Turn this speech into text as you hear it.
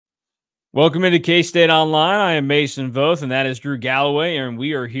Welcome into K-State Online. I am Mason Voth, and that is Drew Galloway, and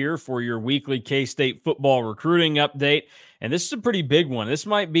we are here for your weekly K-State football recruiting update. And this is a pretty big one. This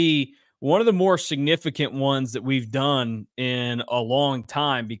might be one of the more significant ones that we've done in a long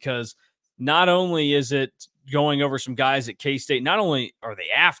time because not only is it going over some guys at K-State, not only are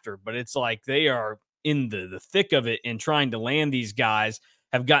they after, but it's like they are in the thick of it and trying to land these guys,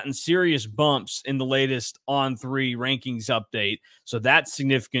 have gotten serious bumps in the latest On3 rankings update. So that's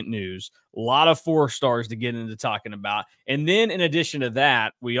significant news. A lot of 4-stars to get into talking about. And then in addition to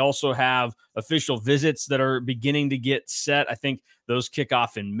that, we also have official visits that are beginning to get set. I think those kick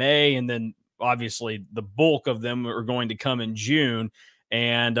off in May, and then obviously the bulk of them are going to come in June.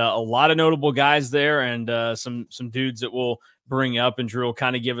 And a lot of notable guys there, and some dudes that we'll bring up and Drew will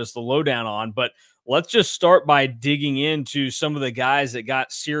kind of give us the lowdown on. But let's just start by digging into some of the guys that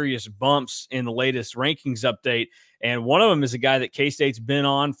got serious bumps in the latest rankings update. And one of them is a guy that K-State's been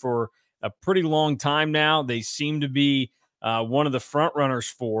on for a pretty long time now. They seem to be one of the front runners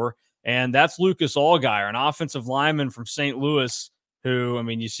for, and that's Lucas Allgaier, an offensive lineman from St. Louis, who, I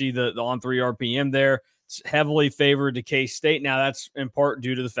mean, you see the On3 RPM there. It's heavily favored to K-State. Now, that's in part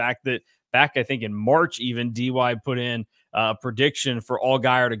due to the fact that back, I think in March even, DY put in prediction for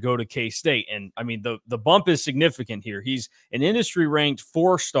Allgaier to go to K-State. And I mean, the bump is significant here. He's an industry ranked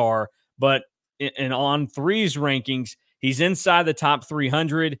 4-star, but in On3's rankings, he's inside the top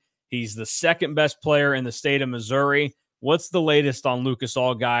 300. He's the second best player in the state of Missouri. What's the latest on Lucas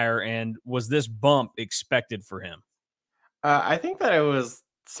Allgaier, and was this bump expected for him? I think that it was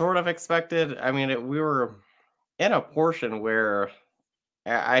sort of expected. I mean, we were in a portion where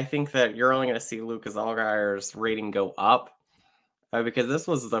I think that you're only going to see Lucas Allgaier's rating go up because this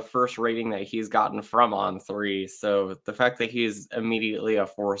was the first rating that he's gotten from On3. So the fact that he's immediately a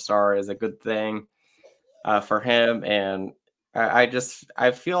 4-star is a good thing for him. And I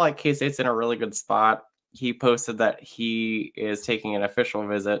feel like K-State's in a really good spot. He posted that he is taking an official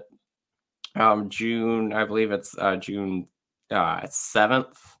visit June, I believe it's June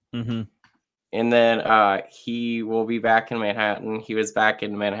 7th. Mm-hmm. And then he will be back in Manhattan. He was back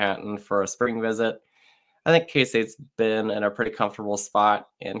in Manhattan for a spring visit. I think K-State's been in a pretty comfortable spot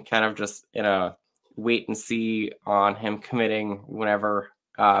and kind of just in a wait and see on him committing whenever.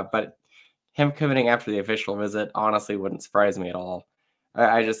 But him committing after the official visit honestly wouldn't surprise me at all.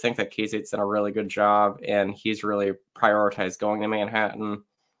 I just think that K-State's done a really good job, and he's really prioritized going to Manhattan.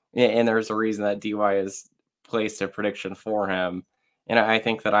 And there's a reason that DY has placed a prediction for him. And I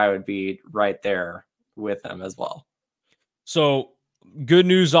think that I would be right there with him as well. So good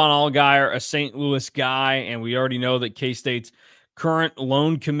news on Allgaier, a St. Louis guy, and we already know that K-State's current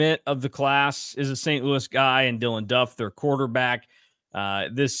lone commit of the class is a St. Louis guy, and Dylan Duff, their quarterback.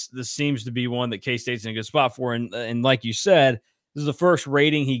 This seems to be one that K-State's in a good spot for. And like you said, this is the first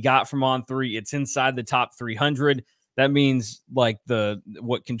rating he got from On3. It's inside the top 300. That means like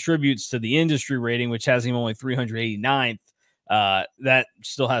what contributes to the industry rating, which has him only 389th. That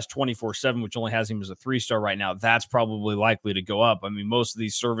still has 24/7, which only has him as a 3-star right now. That's probably likely to go up. I mean, most of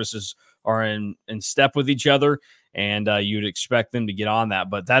these services are in step with each other, and you'd expect them to get on that.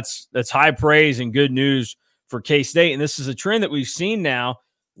 But that's high praise and good news for K-State. And this is a trend that we've seen now,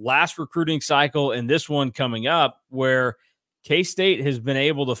 last recruiting cycle and this one coming up, where K-State has been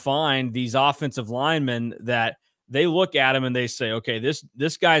able to find these offensive linemen that they look at them and they say, okay,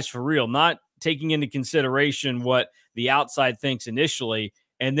 this guy's for real, not taking into consideration what the outside thinks initially.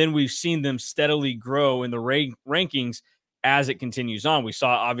 And then we've seen them steadily grow in the rankings as it continues on. We saw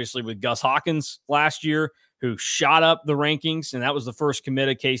obviously with Gus Hawkins last year, who shot up the rankings, and that was the first commit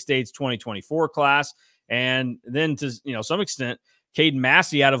of K-State's 2024 class. And then to some extent, Caden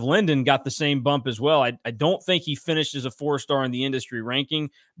Massey out of Linden got the same bump as well. I don't think he finished as a 4-star in the industry ranking,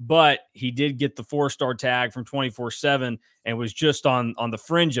 but he did get the 4-star tag from 24/7 and was just on the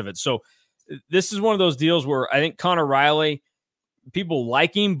fringe of it. So this is one of those deals where I think Connor Riley, people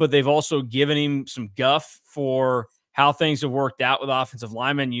like him, but they've also given him some guff for how things have worked out with offensive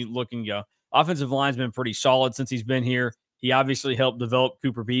linemen. You look and go, offensive line's been pretty solid since he's been here. He obviously helped develop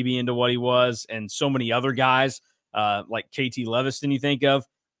Cooper Beebe into what he was, and so many other guys like KT Leviston you think of.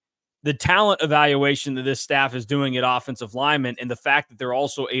 The talent evaluation that this staff is doing at offensive linemen, and the fact that they're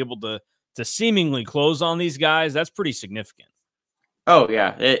also able to seemingly close on these guys, that's pretty significant. Oh,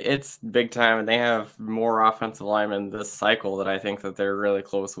 yeah, it's big time, and they have more offensive linemen this cycle that I think that they're really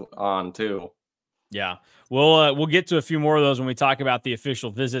close on, too. Yeah, we'll get to a few more of those when we talk about the official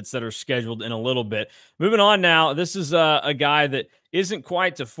visits that are scheduled in a little bit. Moving on now, this is a guy that isn't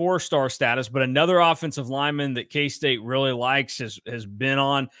quite to 4-star status, but another offensive lineman that K-State really likes has been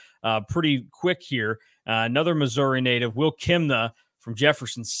on pretty quick here. Another Missouri native, Will Kimna from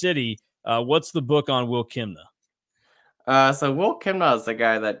Jefferson City, What's the book on Will Kimna? So Will Kimna is the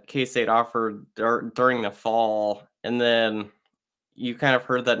guy that K-State offered during the fall, and then you kind of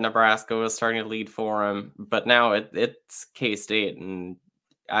heard that Nebraska was starting to lead for him, but now it's K-State, and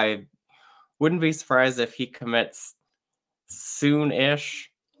I wouldn't be surprised if he commits soon-ish.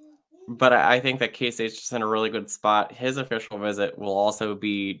 But I think that K-State's just in a really good spot. His official visit will also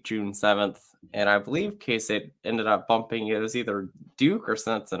be June 7th, and I believe K-State ended up bumping it. It was either Duke or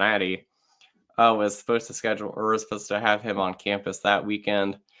Cincinnati was supposed to schedule or was supposed to have him on campus that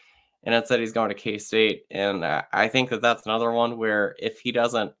weekend. And it said he's going to K-State. And I think that that's another one where if he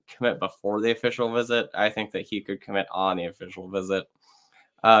doesn't commit before the official visit, I think that he could commit on the official visit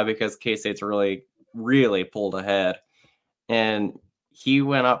because K-State's really, really pulled ahead. And he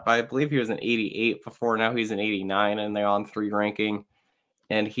went up, I believe he was an 88 before. Now he's an 89 in the On3 ranking.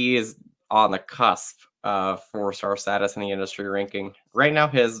 And he is on the cusp of 4-star status in the industry ranking. Right now,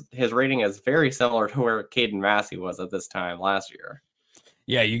 his rating is very similar to where Caden Massey was at this time last year.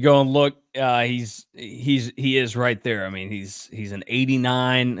 Yeah, you go and look. He is right there. I mean, he's an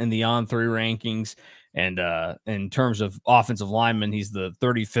 89 in the On3 rankings, and in terms of offensive lineman, he's the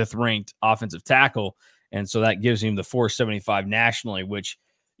 35th ranked offensive tackle, and so that gives him the 475 nationally, which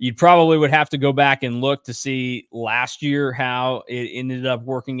you probably would have to go back and look to see last year how it ended up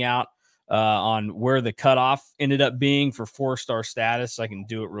working out on where the cutoff ended up being for 4-star status. I can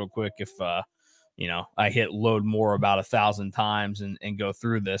do it real quick if I hit load more about 1,000 times and go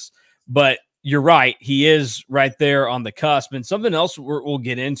through this. But you're right. He is right there on the cusp. And something else we'll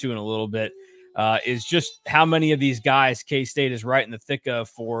get into in a little bit is just how many of these guys K-State is right in the thick of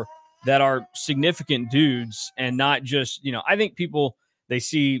for that are significant dudes and not just, I think people, they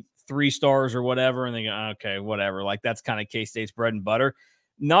see 3 stars or whatever and they go, okay, whatever. Like that's kind of K-State's bread and butter.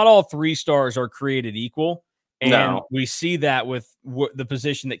 Not all 3 stars are created equal. And we see that with the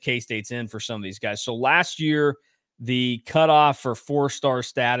position that K-State's in for some of these guys. So last year, the cutoff for 4-star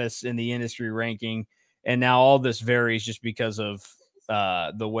status in the industry ranking, and now all this varies just because of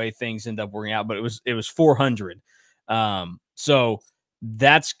the way things end up working out. But it was 400. So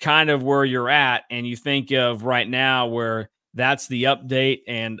that's kind of where you're at. And you think of right now where that's the update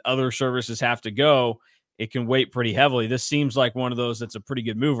and other services have to go, it can weight pretty heavily. This seems like one of those that's a pretty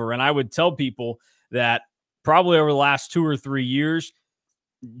good mover. And I would tell people that probably over the last 2 or 3 years,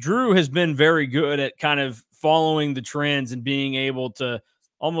 Drew has been very good at kind of following the trends and being able to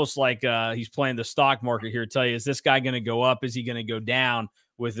almost like he's playing the stock market here, tell you, is this guy going to go up? Is he going to go down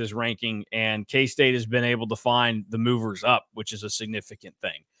with his ranking? And K-State has been able to find the movers up, which is a significant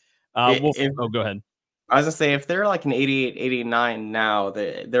thing. Go ahead. I was going to say, if they're like an 88, 89 now,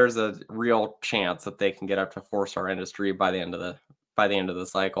 there's a real chance that they can get up to 4-star industry by the end of the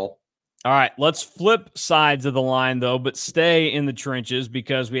cycle. All right, let's flip sides of the line, though, but stay in the trenches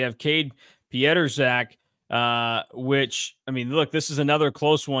because we have Cade Pietrzak, which, I mean, look, this is another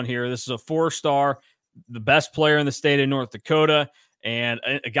close one here. This is a 4-star, the best player in the state of North Dakota, and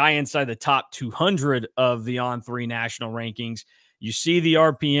a guy inside the top 200 of the On3 national rankings. You see the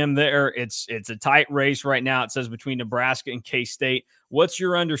RPM there. It's a tight race right now. It says between Nebraska and K-State. What's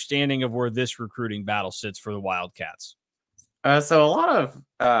your understanding of where this recruiting battle sits for the Wildcats? So a lot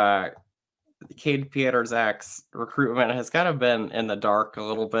of Cade Pietrzak's recruitment has kind of been in the dark a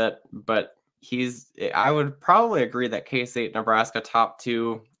little bit, but I would probably agree that K-State, Nebraska top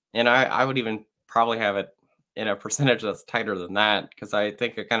 2, and I would even probably have it in a percentage that's tighter than that because I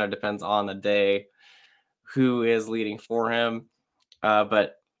think it kind of depends on the day who is leading for him.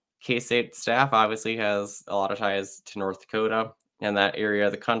 But K-State staff obviously has a lot of ties to North Dakota and that area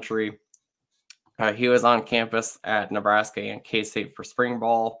of the country. He was on campus at Nebraska and K-State for spring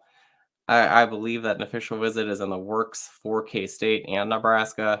ball. I believe that an official visit is in the works for K-State and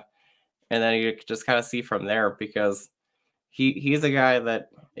Nebraska. And then you just kind of see from there because he's a guy that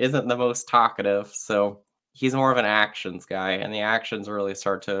isn't the most talkative. So he's more of an actions guy. And the actions really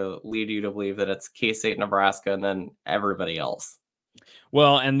start to lead you to believe that it's K-State, Nebraska, and then everybody else.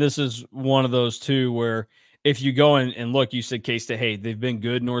 Well, and this is one of those too where if you go and look, you said K-State, hey, they've been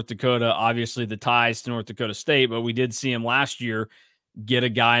good North Dakota, obviously the ties to North Dakota State, but we did see him last year get a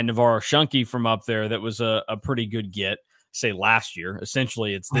guy, Navarro Shunky, from up there that was a pretty good get. Say last year.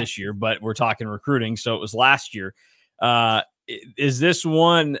 Essentially, it's this year, but we're talking recruiting, so it was last year. Is this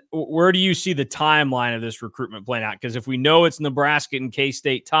one, where do you see the timeline of this recruitment playing out? Because if we know it's Nebraska and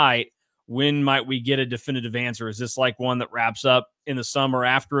K-State tight, when might we get a definitive answer? Is this like one that wraps up in the summer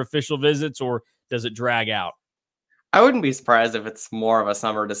after official visits, or does it drag out? I wouldn't be surprised if it's more of a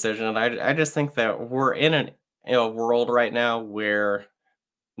summer decision. I just think that we're in a world right now where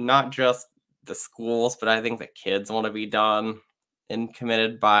not just the schools, but I think the kids want to be done and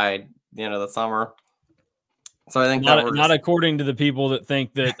committed by the end of the summer. So I think that not, not according to the people that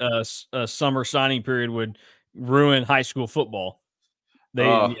think that a summer signing period would ruin high school football. They,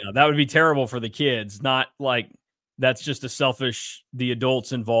 that would be terrible for the kids. Not like that's just a selfish, the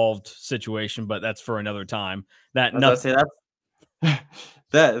adults involved situation, but that's for another time. That as I nothing.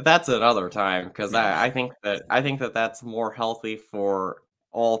 say, that's another time, because Yeah, I think that that's more healthy for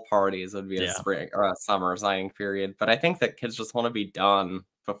all parties, would be a yeah. spring or a summer signing period. But I think that kids just want to be done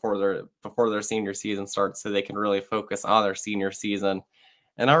before their senior season starts, so they can really focus on their senior season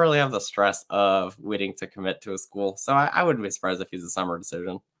and not really have the stress of waiting to commit to a school. So I wouldn't be surprised if he's a summer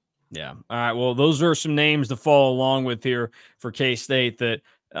decision. Yeah. All right. Well, those are some names to follow along with here for K-State that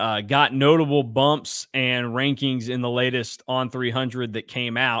got notable bumps and rankings in the latest On300 that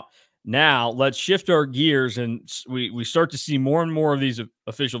came out. Now, let's shift our gears, and we start to see more and more of these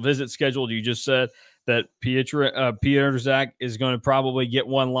official visits scheduled. You just said that Peter Zach is going to probably get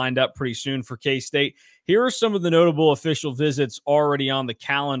one lined up pretty soon for K-State. Here are some of the notable official visits already on the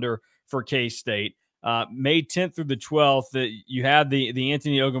calendar for K-State. May 10th through the 12th, that you had the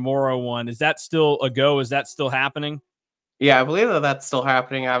Anthony Ogamoro one. Is that still a go? Is that still happening? Yeah, I believe that that's still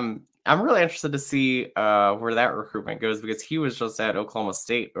happening. I'm really interested to see where that recruitment goes, because he was just at Oklahoma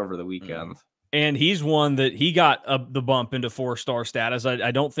State over the weekend. And he's one that he got the bump into 4-star status.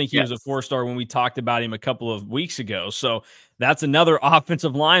 I don't think he was a Yes. 4-star when we talked about him a couple of weeks ago. So that's another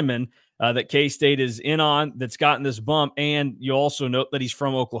offensive lineman that K-State is in on that's gotten this bump. And you also note that he's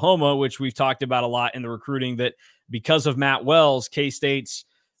from Oklahoma, which we've talked about a lot in the recruiting, that because of Matt Wells, K-State's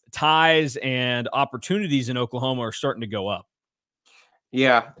ties and opportunities in Oklahoma are starting to go up.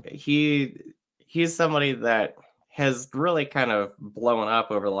 Yeah, he's somebody that has really kind of blown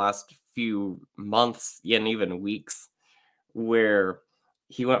up over the last few months and even weeks, where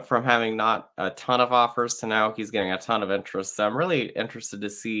he went from having not a ton of offers to now he's getting a ton of interest. So I'm really interested to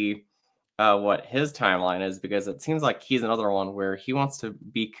see what his timeline is, because it seems like he's another one where he wants to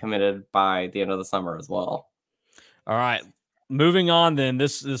be committed by the end of the summer as well. All right. Moving on then.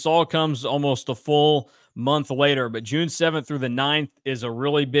 This all comes almost a full month later, but June 7th through the 9th is a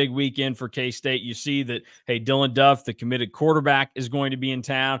really big weekend for K-State. You see that, hey, Dylan Duff, the committed quarterback, is going to be in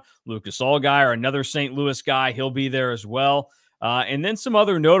town. Lucas Allgaier, another St. Louis guy, he'll be there as well. And then some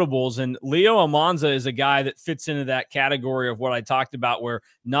other notables. And Leo Almanza is a guy that fits into that category of what I talked about, where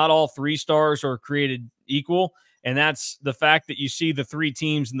not all 3-stars are created equal. And that's the fact that you see the 3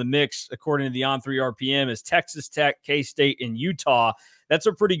 teams in the mix, according to the On3 RPM, is Texas Tech, K-State, and Utah. That's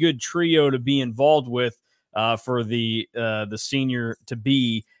a pretty good trio to be involved with for the senior to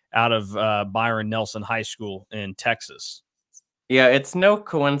be out of Byron Nelson High School in Texas. Yeah, it's no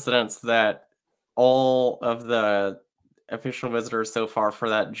coincidence that all of the official visitors so far for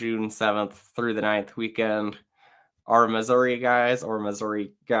that June 7th through the 9th weekend are Missouri guys, or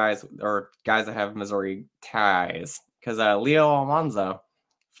guys that have Missouri ties. Because Leo Almanza,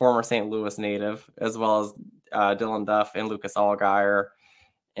 former St. Louis native, as well as Dylan Duff and Lucas Allgaier,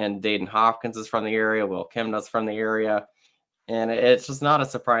 and Dayton Hopkins is from the area. Will Kimna's from the area. And it's just not a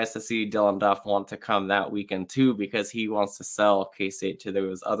surprise to see Dylan Duff want to come that weekend too, because he wants to sell K-State to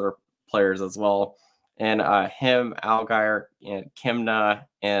those other players as well. And him, Allgaier, and Kimna,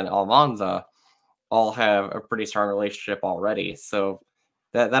 and Almanza all have a pretty strong relationship already. So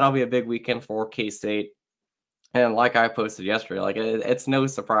that'll be a big weekend for K-State. And like I posted yesterday, like it's no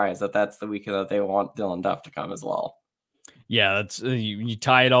surprise that that's the weekend that they want Dylan Duff to come as well. Yeah, that's you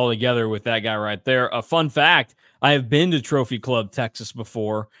tie it all together with that guy right there. A fun fact, I have been to Trophy Club Texas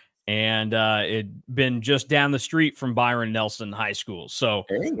before, and it'd been just down the street from Byron Nelson High School. So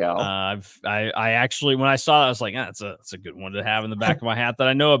There you go. I actually, when I saw that, I was like, that's a good one to have in the back of my hat that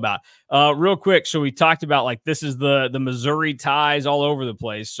I know about. Real quick, so we talked about, like, this is the Missouri ties all over the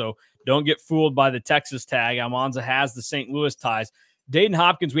place. So don't get fooled by the Texas tag. Almanza has the St. Louis ties. Dayton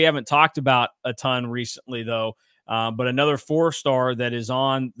Hopkins, we haven't talked about a ton recently, though. But another 4-star that is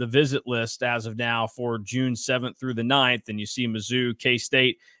on the visit list as of now for June 7th through the 9th. And you see Mizzou,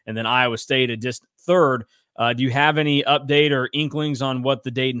 K-State, and then Iowa State a distant third. Do you have any update or inklings on what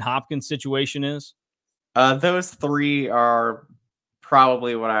the Dayton Hopkins situation is? Those 3 are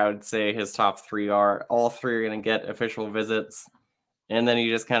probably what I would say his top 3 are. All 3 are going to get official visits. And then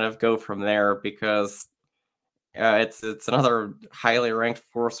you just kind of go from there, because it's another highly ranked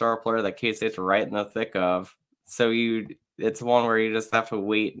 4-star player that K-State's right in the thick of. So it's one where you just have to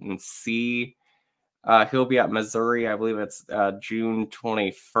wait and see. He'll be at Missouri, I believe it's June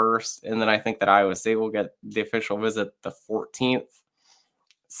 21st, and then I think that Iowa State will get the official visit the 14th.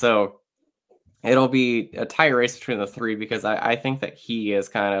 So it'll be a tight race between the 3, because I think that he is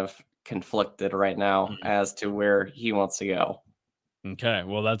kind of conflicted right now as to where he wants to go. Okay,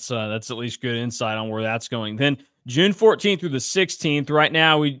 well, that's at least good insight on where that's going. Then June 14th through the 16th. Right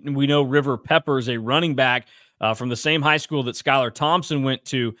now, we know River Peppers, a running back from the same high school that Skylar Thompson went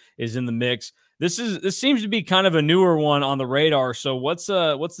to, is in the mix. This seems to be kind of a newer one on the radar. So what's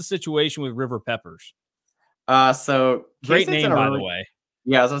the situation with River Peppers? So Great K-State's in name, by the a way.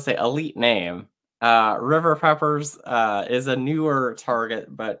 yeah, I was gonna say elite name. River Peppers is a newer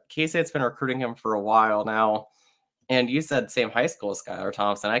target, but K-State's been recruiting him for a while now. And you said same high school as Skylar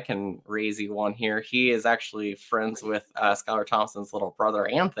Thompson. I can raise you one here. He is actually friends with Skylar Thompson's little brother,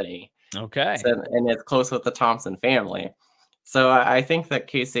 Anthony. Okay. So, and it's close with the Thompson family. So I think that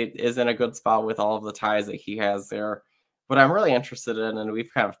K-State is in a good spot with all of the ties that he has there. What I'm really interested in, and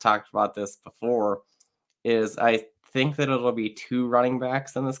we've kind of talked about this before, is I think that it'll be 2 running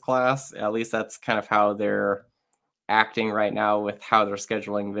backs in this class. At least that's kind of how they're acting right now with how they're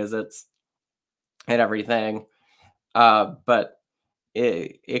scheduling visits and everything. But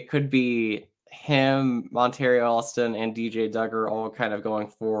it could be him, Monterey Alston, and DJ Duggar all kind of going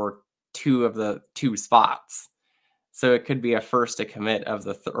for 2 of the 2 spots. So it could be a first to commit of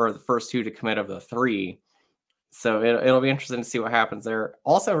or the first 2 to commit of the 3. So it'll be interesting to see what happens there.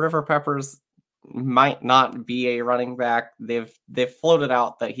 Also, River Peppers might not be a running back. They've floated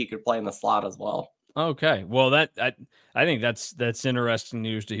out that he could play in the slot as well. Okay. Well, I think that's interesting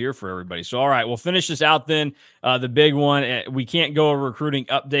news to hear for everybody. So, all right, we'll finish this out then. The big one, we can't go a recruiting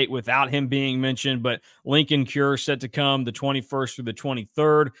update without him being mentioned, but Lincoln Cure set to come the 21st through the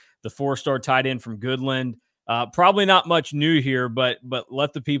 23rd, the 4-star tight end from Goodland. Probably not much new here, but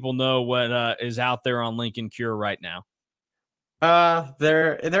let the people know what is out there on Lincoln Cure right now.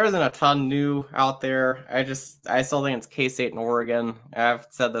 There isn't a ton new out there. I still think it's K-State and Oregon. I've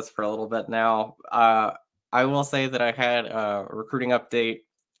said this for a little bit now. I will say that I had a recruiting update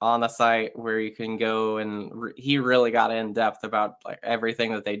on the site where you can go and he really got in depth about like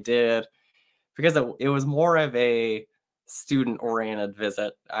everything that they did, because it was more of a student oriented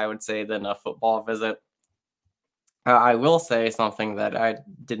visit, I would say, than a football visit. I will say something that I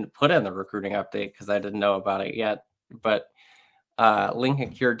didn't put in the recruiting update because I didn't know about it yet, but Lincoln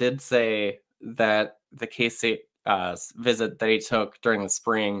Cure did say that the K-State visit that he took during the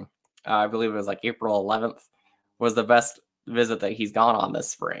spring, I believe it was like April 11th, was the best visit that he's gone on this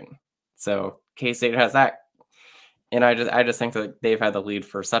spring. So K-State has that. And I just think that they've had the lead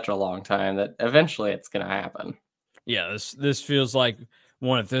for such a long time that eventually it's going to happen. Yeah, this feels like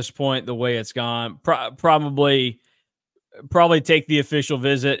one at this point, the way it's gone. Probably take the official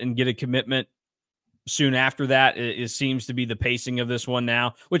visit and get a commitment soon after that. It seems to be the pacing of this one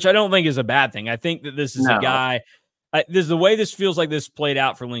now, which I don't think is a bad thing. I think that this is a guy. This the way this feels like this played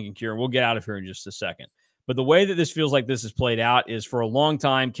out for Lincoln Cure. We'll get out of here in just a second. But the way that this feels like this is played out is for a long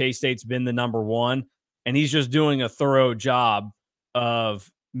time, K-State's been the number one, and he's just doing a thorough job of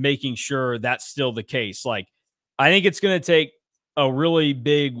making sure that's still the case. Like, I think it's going to take a really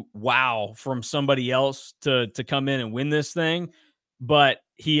big wow from somebody else to come in and win this thing. But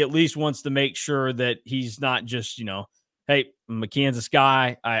he at least wants to make sure that he's not just, hey, I'm a Kansas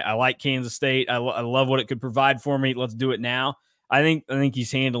guy. I like Kansas State. I love what it could provide for me. Let's do it now. I think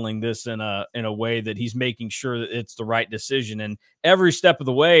he's handling this in a way that he's making sure that it's the right decision. And every step of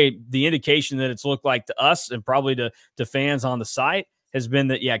the way, the indication that it's looked like to us and probably to fans on the site has been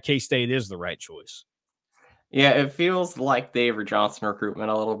that, yeah, K-State is the right choice. Yeah, it feels like the Avery Johnson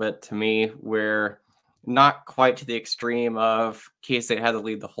recruitment a little bit to me, where not quite to the extreme of K-State had the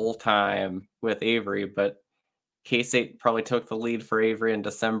lead the whole time with Avery, but K-State probably took the lead for Avery in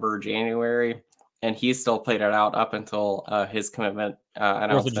December, January, and he still played it out up until his commitment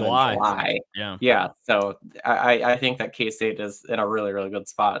announcement in July. Yeah. So I think that K-State is in a really, really good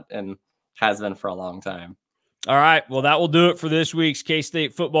spot and has been for a long time. All right. Well, that will do it for this week's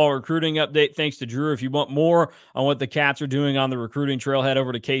K-State football recruiting update. Thanks to Drew. If you want more on what the Cats are doing on the recruiting trail, head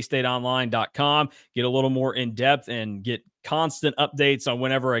over to KStateOnline.com. Get a little more in depth and get constant updates on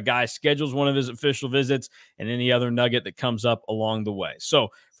whenever a guy schedules one of his official visits and any other nugget that comes up along the way. So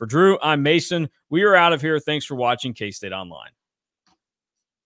for Drew, I'm Mason. We are out of here. Thanks for watching K-State Online.